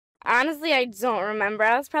Honestly, I don't remember.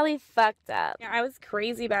 I was probably fucked up. Yeah, I was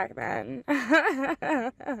crazy back then.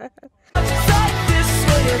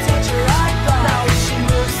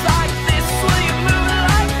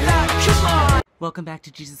 Welcome back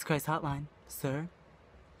to Jesus Christ Hotline. Sir,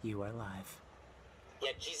 you are live.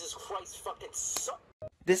 Yeah, Jesus Christ fucking sucks.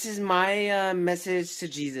 This is my message to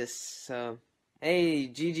Jesus. So, hey,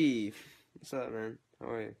 Gigi. What's up, man? How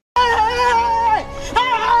are you?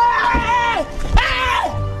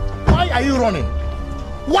 Why are you running?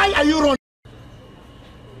 Why are you running?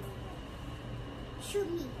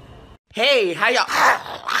 Shoot me. Hey, how y'all?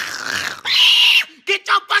 Get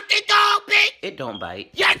your fucking dog, bitch! It don't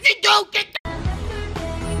bite. Yes, it do! Get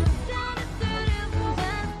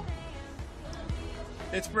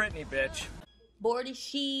It's Brittany, bitch. Bored as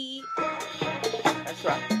she. That's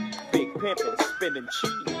right. Big pimpin', spinning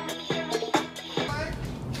cheese.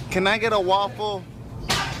 Can I get a waffle?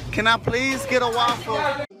 Can I please get a waffle?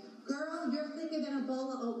 Girl, you're thicker than a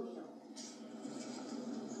bowl of oatmeal.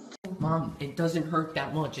 Mom, it doesn't hurt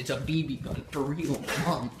that much. It's a BB gun, for real.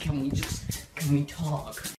 Mom, can we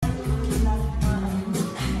talk?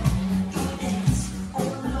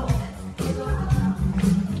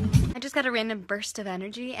 I just got a random burst of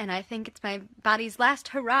energy, and I think it's my body's last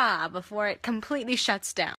hurrah before it completely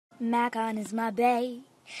shuts down. Macon is my bae.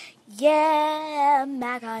 Yeah,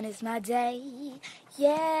 Macon is my day.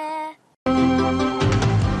 Yeah.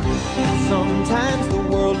 Sometimes the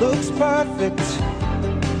world looks perfect.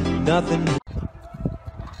 Nothing.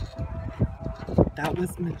 That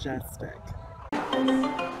was majestic.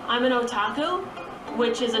 I'm an otaku,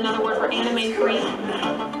 which is another word for anime freak.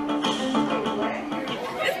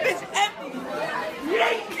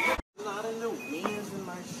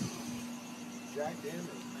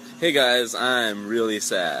 Hey guys, I'm really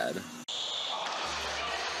sad.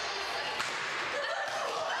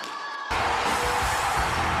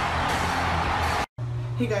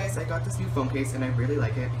 Hey guys, I got this new phone case and I really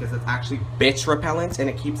like it because it's actually bitch repellent and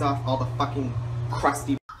it keeps off all the fucking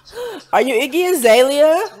crusty. Are you Iggy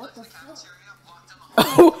Azalea? What the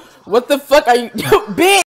fuck? What the fuck are you, bitch?